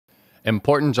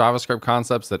Important JavaScript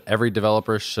concepts that every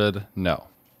developer should know.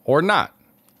 Or not.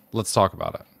 Let's talk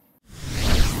about it.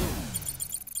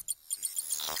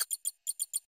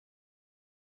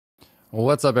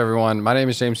 What's up, everyone? My name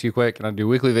is James Quick, and I do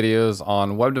weekly videos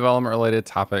on web development related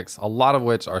topics, a lot of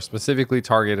which are specifically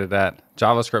targeted at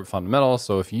JavaScript fundamentals.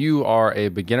 So if you are a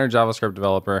beginner JavaScript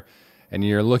developer and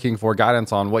you're looking for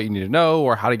guidance on what you need to know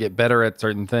or how to get better at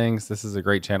certain things, this is a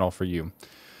great channel for you.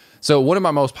 So one of my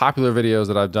most popular videos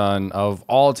that I've done of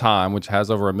all time, which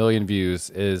has over 1 million views,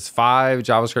 is 5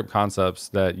 JavaScript concepts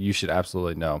that you should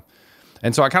absolutely know.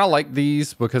 And so I kind of like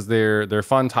these because they're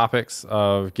fun topics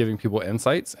of giving people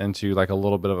insights into like a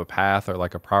little bit of a path or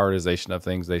like a prioritization of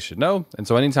things they should know. And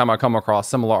so anytime I come across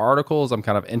similar articles, I'm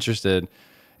kind of interested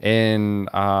in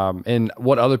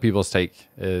what other people's take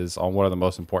is on what are the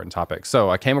most important topics. So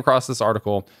I came across this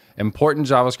article, Important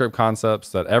JavaScript Concepts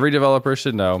That Every Developer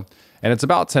Should Know. And it's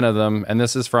about 10 of them. And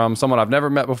this is from someone I've never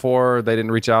met before. They didn't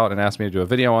reach out and ask me to do a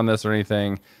video on this or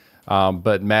anything.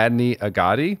 But Madni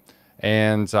Agadi.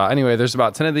 And anyway, there's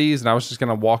about 10 of these. And I was just going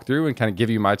to walk through and kind of give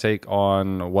you my take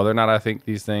on whether or not I think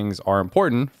these things are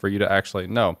important for you to actually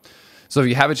know. So if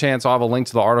you have a chance, I'll have a link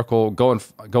to the article. Go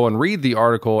and read the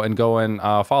article and go and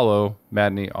follow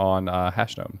Madni on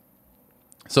Hashnode.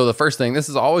 So the first thing, this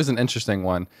is always an interesting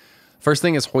one. First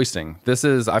thing is hoisting. This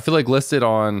is, I feel like, listed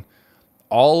on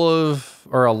all of,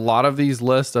 or a lot of these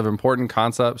lists of important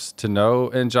concepts to know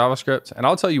in JavaScript. And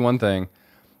I'll tell you one thing,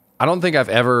 I don't think I've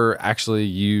ever actually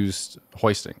used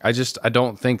hoisting. I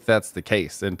don't think that's the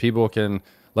case. And people can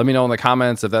let me know in the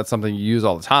comments if that's something you use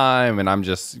all the time and I'm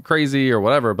just crazy or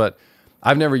whatever, but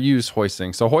I've never used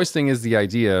hoisting. So hoisting is the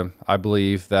idea, I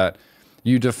believe, that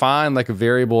you define like a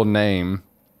variable name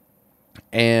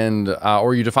and,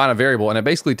 or you define a variable and it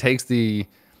basically takes the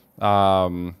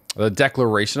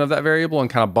declaration of that variable and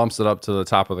kind of bumps it up to the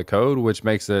top of the code, which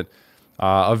makes it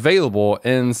available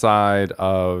inside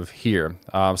of here.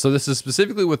 So this is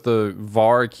specifically with the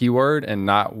var keyword and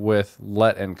not with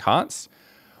let and const,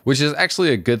 which is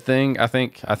actually a good thing. I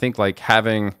think like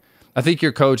I think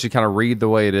your code should kind of read the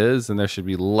way it is, and there should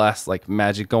be less like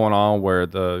magic going on where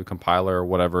the compiler or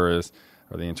whatever is,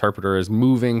 or the interpreter is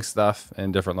moving stuff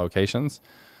in different locations.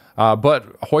 But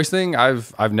hoisting,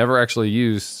 I've never actually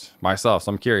used myself.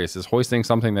 So I'm curious, is hoisting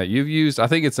something that you've used? I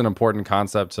think it's an important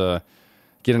concept to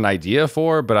get an idea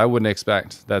for, but I wouldn't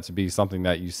expect that to be something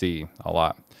that you see a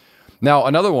lot. Now,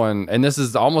 another one, and this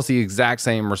is almost the exact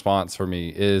same response for me,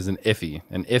 is an IIFE.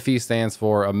 An IIFE stands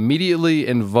for Immediately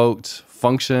Invoked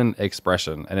Function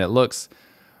Expression, and it looks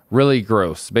really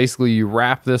gross. Basically, you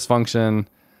wrap this function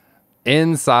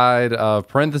inside of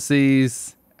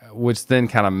parentheses, which then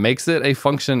kind of makes it a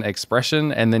function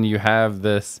expression, and then you have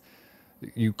this,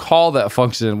 you call that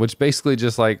function, which basically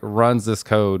just like runs this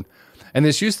code. And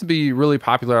this used to be really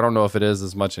popular. I don't know if it is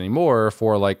as much anymore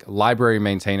for like library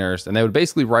maintainers. And they would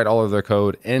basically write all of their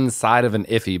code inside of an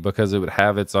IIFE because it would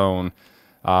have its own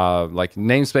like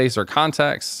namespace or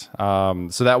context.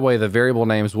 So that way the variable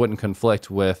names wouldn't conflict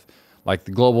with like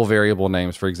the global variable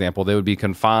names, for example. They would be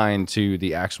confined to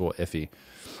the actual IIFE.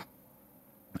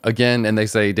 Again, and they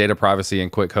say data privacy and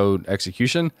quick code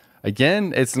execution.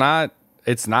 Again, it's not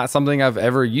something I've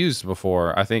ever used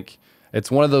before. I think it's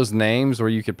one of those names where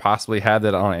you could possibly have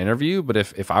that on an interview, but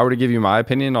if I were to give you my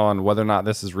opinion on whether or not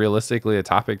this is realistically a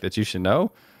topic that you should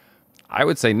know, I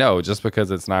would say no, just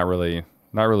because it's not really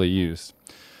used.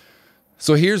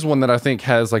 So here's one that I think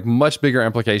has like much bigger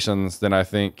implications than I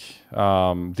think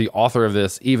the author of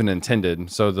this even intended.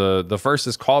 So the first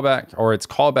is callback, or it's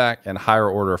callback and higher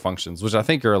order functions, which I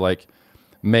think are like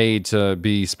made to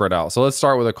be spread out. So let's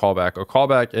start with a callback. A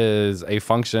callback is a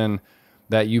function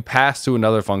that you pass to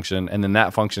another function, and then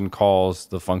that function calls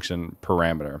the function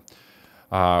parameter,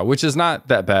 which is not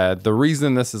that bad. The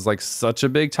reason this is like such a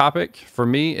big topic for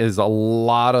me is a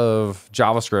lot of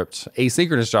JavaScript,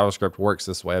 asynchronous JavaScript works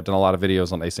this way. I've done a lot of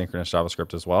videos on asynchronous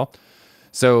JavaScript as well.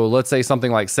 So let's say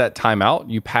something like set timeout,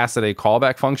 you pass it a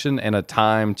callback function and a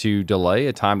time to delay,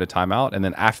 a time to timeout, and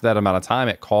then after that amount of time,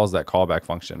 it calls that callback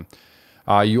function.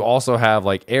 You also have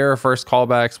like error first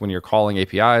callbacks when you're calling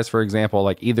APIs, for example.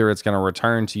 Like either it's going to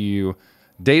return to you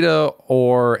data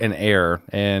or an error.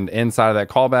 And inside of that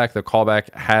callback, the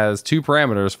callback has 2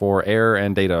 parameters for error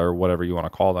and data, or whatever you want to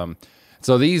call them.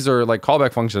 So these are like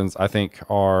callback functions, I think,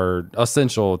 are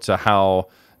essential to how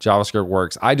JavaScript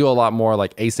works. I do a lot more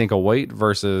like async await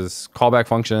versus callback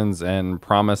functions and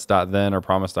promise.then or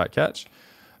promise.catch.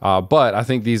 But I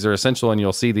think these are essential and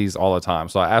you'll see these all the time.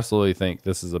 So I absolutely think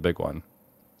this is a big one.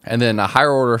 And then a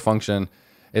higher order function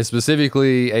is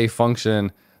specifically a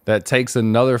function that takes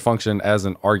another function as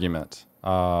an argument.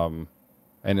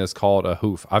 and is called a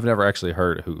hoof. I've never actually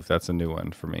heard a hoof. That's a new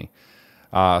one for me.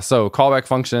 So callback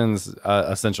functions,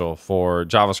 essential for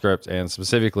JavaScript and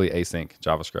specifically async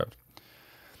JavaScript.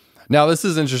 Now, this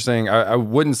is interesting. I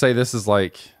wouldn't say this is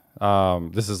like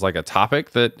a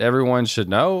topic that everyone should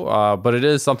know, but it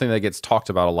is something that gets talked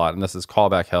about a lot, and this is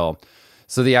callback hell.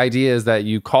 So the idea is that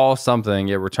you call something,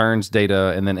 it returns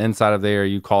data, and then inside of there,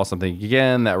 you call something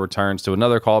again that returns to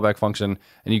another callback function,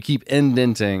 and you keep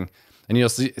indenting, and you'll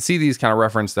see these kind of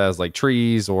referenced as like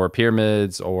trees or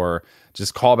pyramids or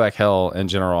just callback hell in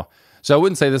general. So I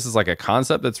wouldn't say this is like a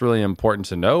concept that's really important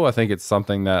to know. I think it's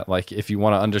something that, like, if you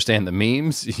want to understand the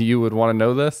memes, you would want to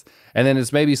know this. And then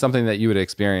it's maybe something that you would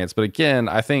experience. But again,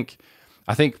 I think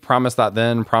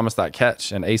promise.then,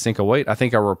 promise.catch, and async await, I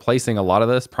think are replacing a lot of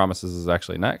this. Promises is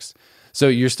actually next. So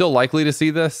you're still likely to see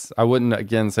this. I wouldn't,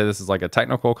 again, say this is like a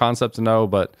technical concept to know,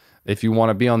 but if you want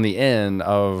to be on the end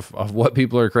of what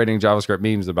people are creating JavaScript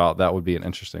memes about, that would be an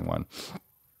interesting one.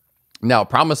 Now,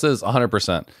 promises,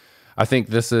 100%. I think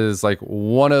this is like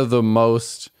one of the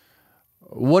most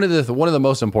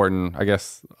important, I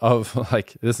guess, of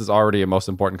like, this is already a most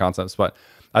important concepts, but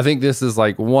I think this is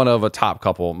like one of a top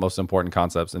couple most important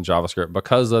concepts in JavaScript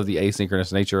because of the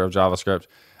asynchronous nature of JavaScript.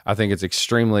 I think it's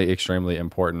extremely, extremely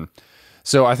important.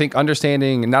 So I think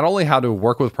understanding not only how to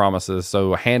work with promises,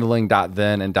 so handling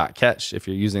 .then and .catch, if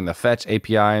you're using the fetch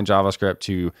API in JavaScript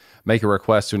to make a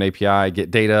request to an API,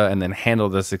 get data, and then handle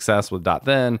the success with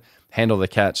 .then, handle the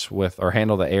catch with, or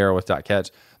handle the error with .catch.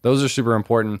 Those are super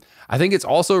important. I think it's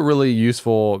also really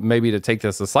useful maybe to take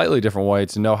this a slightly different way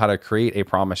to know how to create a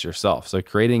promise yourself. So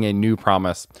creating a new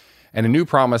promise, and a new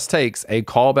promise takes a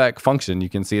callback function. You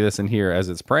can see this in here as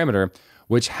its parameter,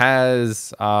 which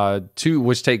has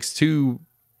takes two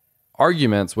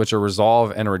arguments, which are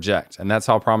resolve and reject. And that's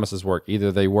how promises work.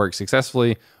 Either they work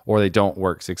successfully or they don't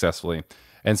work successfully.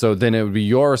 And so then it would be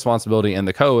your responsibility in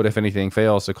the code, if anything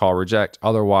fails, to call reject,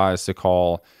 otherwise to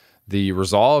call the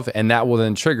resolve, and that will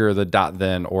then trigger the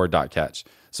 .then or .catch.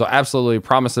 So absolutely,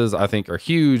 promises I think are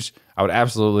huge. I would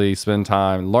absolutely spend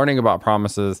time learning about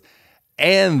promises.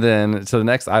 And then to the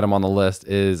next item on the list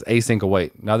is async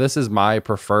await. Now, this is my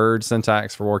preferred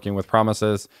syntax for working with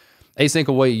promises. Async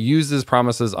await uses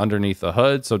promises underneath the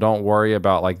hood, so don't worry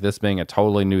about like this being a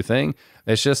totally new thing.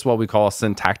 It's just what we call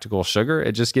syntactical sugar.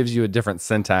 It just gives you a different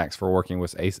syntax for working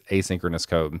with asynchronous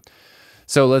code.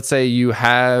 So let's say you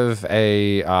have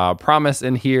a promise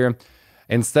in here.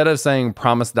 Instead of saying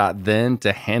promise.then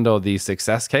to handle the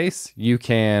success case, you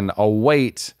can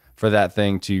await for that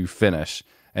thing to finish.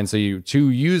 And so to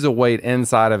use await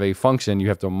inside of a function, you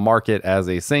have to mark it as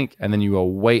async, and then you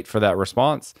await for that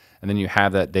response, and then you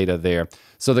have that data there.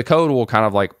 So the code will kind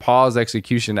of like pause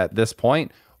execution at this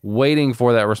point, waiting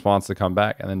for that response to come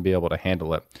back and then be able to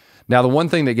handle it. Now, the one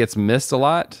thing that gets missed a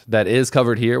lot that is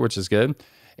covered here, which is good,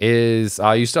 is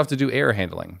you still have to do error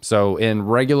handling. So in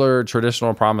regular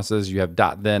traditional promises, you have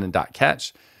 .then and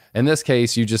 .catch. In this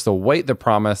case, you just await the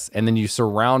promise and then you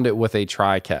surround it with a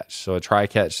try catch. So a try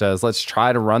catch says, let's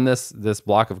try to run this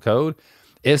block of code.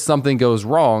 If something goes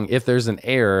wrong, if there's an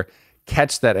error,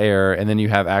 catch that error, and then you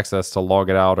have access to log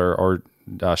it out or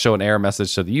show an error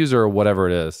message to the user or whatever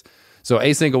it is. So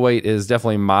async await is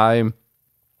definitely my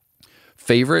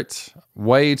favorite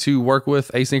way to work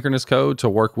with asynchronous code, to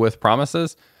work with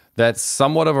promises. That's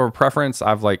somewhat of a preference.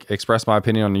 I've like expressed my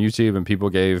opinion on YouTube and people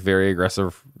gave very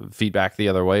aggressive feedback the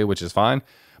other way, which is fine.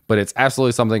 But it's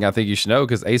absolutely something I think you should know,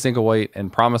 because async await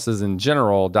and promises in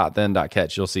general, .then,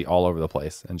 .catch, you'll see all over the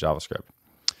place in JavaScript.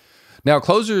 Now,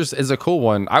 closures is a cool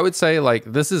one. I would say like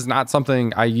this is not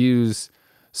something I use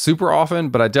super often,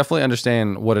 but I definitely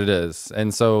understand what it is.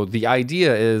 And so the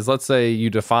idea is, let's say you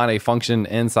define a function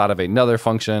inside of another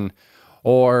function,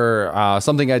 or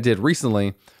something I did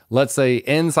recently. Let's say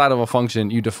inside of a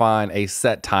function, you define a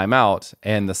set timeout,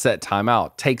 and the set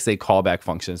timeout takes a callback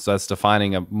function. So that's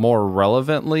defining a more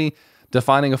relevantly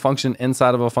defining a function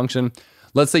inside of a function.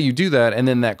 Let's say you do that, and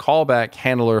then that callback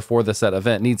handler for the set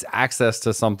event needs access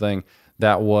to something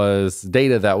that was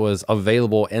data that was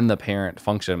available in the parent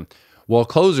function. Well,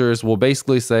 closures will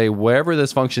basically say wherever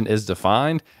this function is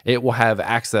defined, it will have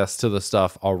access to the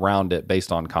stuff around it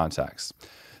based on context.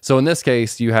 So in this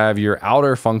case, you have your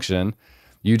outer function,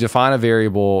 you define a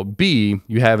variable B,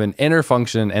 you have an inner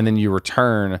function, and then you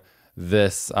return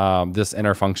this, this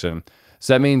inner function.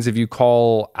 So that means if you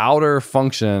call outer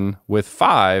function with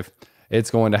 5, it's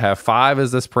going to have 5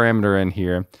 as this parameter in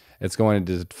here. It's going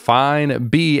to define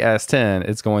B as 10.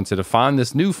 It's going to define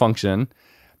this new function.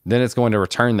 Then it's going to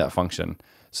return that function.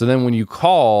 So then when you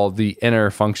call the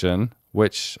inner function,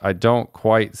 which I don't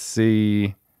quite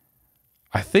see,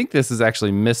 I think this is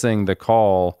actually missing the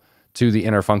call to the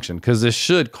inner function, because this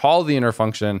should call the inner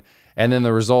function and then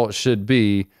the result should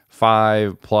be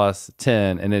 5 plus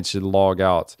 10, and it should log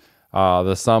out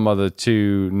the sum of the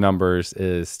two numbers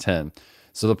is 10.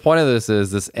 So the point of this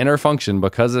is this inner function,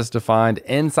 because it's defined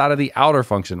inside of the outer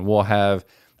function, will have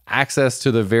access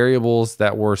to the variables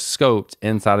that were scoped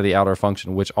inside of the outer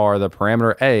function, which are the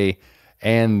parameter A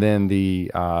and then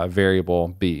the variable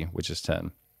B, which is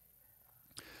 10.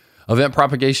 Event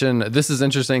propagation, this is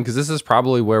interesting because this is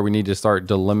probably where we need to start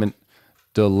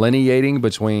delineating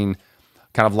between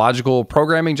kind of logical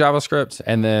programming JavaScript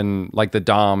and then like the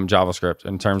DOM JavaScript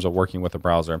in terms of working with the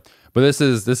browser. But this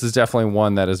is definitely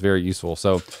one that is very useful.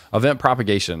 So event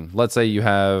propagation, let's say you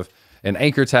have an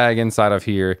anchor tag inside of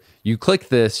here. You click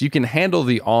this, you can handle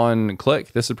the on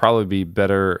click. This would probably be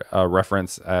better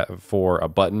reference for a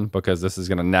button, because this is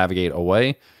going to navigate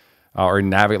away or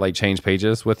navigate, like change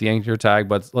pages with the anchor tag.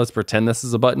 But let's pretend this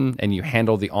is a button and you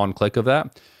handle the on click of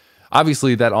that.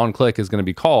 Obviously that on click is going to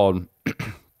be called.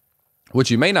 What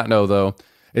you may not know though,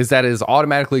 is that it is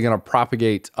automatically going to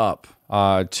propagate up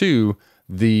to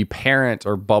the parent,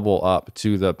 or bubble up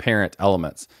to the parent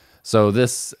elements. So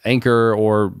this anchor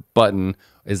or button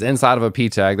is inside of a p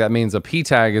tag. That means a p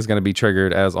tag is going to be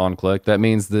triggered as on click. That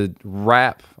means the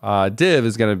wrap div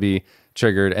is going to be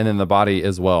triggered, and then the body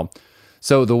as well.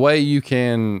 So the way you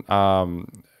can,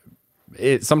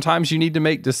 sometimes you need to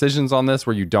make decisions on this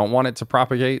where you don't want it to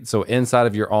propagate. So inside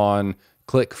of your on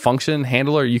click function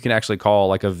handler, you can actually call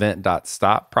like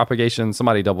event.stop propagation.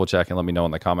 Somebody double check and let me know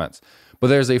in the comments. But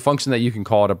there's a function that you can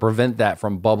call to prevent that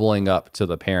from bubbling up to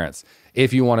the parents,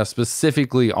 if you want to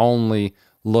specifically only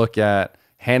look at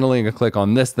handling a click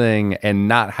on this thing and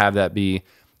not have that be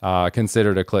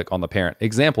considered a click on the parent.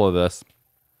 Example of this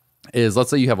is, let's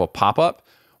say you have a pop-up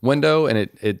window and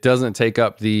it doesn't take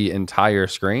up the entire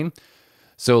screen.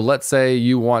 So let's say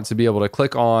you want to be able to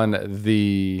click on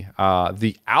the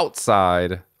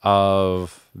outside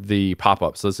of the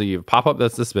pop-up. So let's say you have a pop-up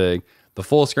that's this big, the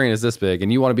full screen is this big,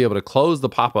 and you want to be able to close the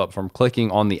pop-up from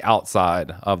clicking on the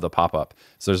outside of the pop-up.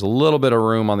 So there's a little bit of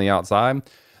room on the outside.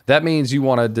 That means you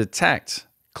want to detect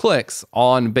clicks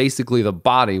on basically the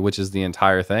body, which is the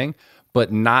entire thing,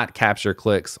 but not capture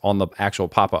clicks on the actual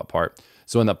pop-up part.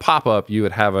 So in the pop-up, you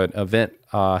would have an event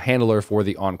handler for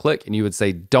the on-click, and you would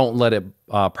say, don't let it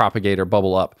propagate or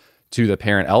bubble up to the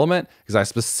parent element, because I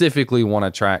specifically want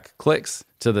to track clicks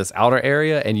to this outer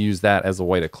area and use that as a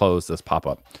way to close this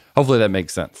pop-up. Hopefully that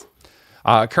makes sense.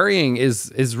 Currying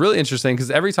is really interesting, because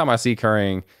every time I see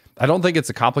currying, I don't think it's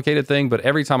a complicated thing, but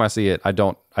every time I see it, I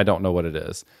don't know what it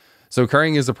is. So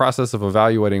currying is the process of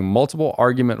evaluating multiple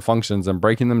argument functions and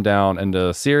breaking them down into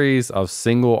a series of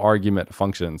single argument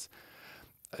functions.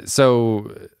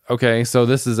 So, okay, so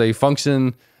this is a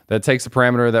function that takes a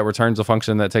parameter that returns a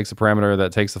function that takes a parameter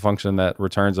that takes a function that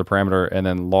returns a parameter and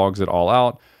then logs it all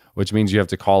out, which means you have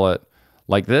to call it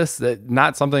like this.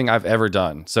 Not something I've ever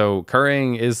done. So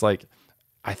currying is like,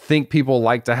 I think people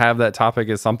like to have that topic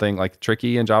as something like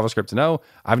tricky in JavaScript to know.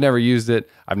 I've never used it.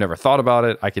 I've never thought about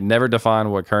it. I can never define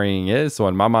what currying is. So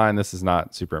in my mind, this is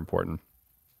not super important.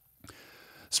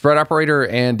 Spread operator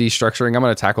and destructuring. I'm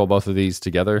going to tackle both of these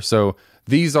together. So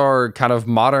these are kind of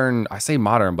modern, I say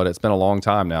modern, but it's been a long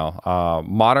time now.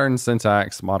 Modern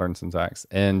syntax in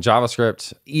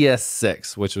JavaScript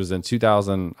ES6, which was in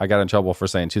 2000. I got in trouble for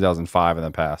saying 2005 in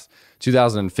the past,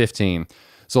 2015.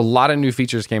 So a lot of new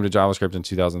features came to JavaScript in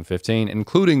 2015,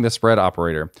 including the spread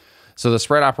operator. So the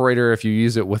spread operator, if you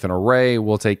use it with an array,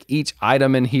 will take each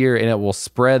item in here and it will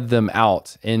spread them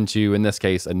out into, in this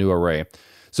case, a new array.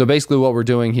 So basically what we're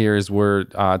doing here is we're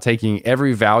taking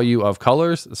every value of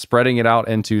colors, spreading it out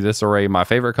into this array, my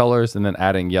favorite colors, and then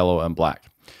adding yellow and black.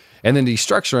 And then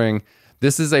destructuring,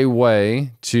 this is a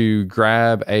way to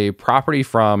grab a property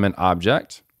from an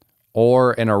object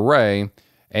or an array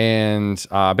and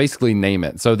basically name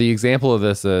it. So the example of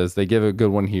this is, they give a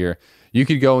good one here. You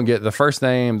could go and get the first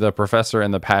name, the professor,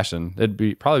 and the passion.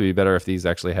 It'd probably be better if these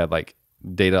actually had like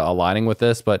data aligning with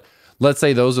this, but let's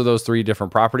say those are those three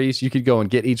different properties. You could go and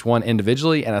get each one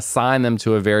individually and assign them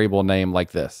to a variable name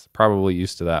like this. Probably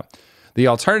used to that. The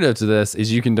alternative to this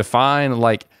is you can define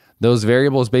like those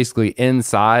variables basically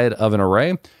inside of an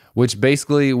array, which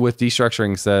basically with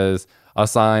destructuring says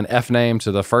assign fname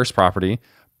to the first property,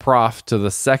 prof to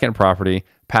the second property,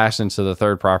 passion to the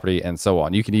third property, and so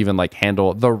on. You can even like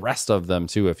handle the rest of them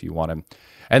too if you wanted.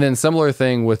 And then similar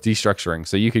thing with destructuring.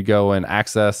 So you could go and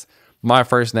access my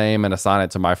first name and assign it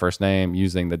to my first name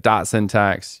using the dot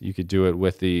syntax. You could do it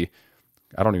with the,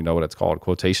 I don't even know what it's called,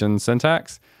 quotation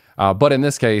syntax. But in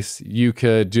this case, you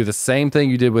could do the same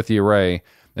thing you did with the array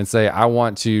and say, I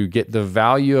want to get the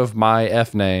value of my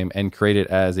fname and create it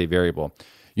as a variable.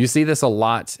 You see this a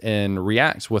lot in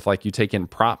React with like you take in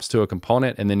props to a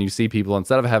component, and then you see people,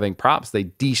 instead of having props, they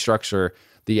destructure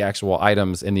the actual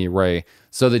items in the array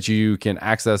so that you can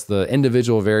access the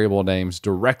individual variable names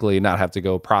directly, not have to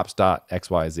go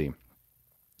props.xyz.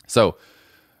 So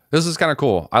this is kind of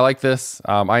cool. I like this.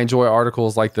 I enjoy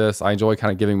articles like this. I enjoy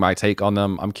kind of giving my take on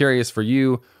them. I'm curious for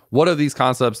you, what of these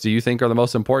concepts do you think are the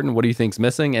most important? What do you think's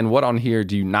missing? And what on here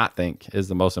do you not think is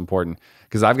the most important?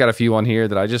 Because I've got a few on here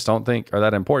that I just don't think are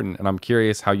that important, and I'm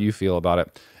curious how you feel about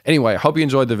it. Anyway, I hope you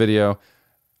enjoyed the video.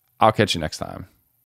 I'll catch you next time.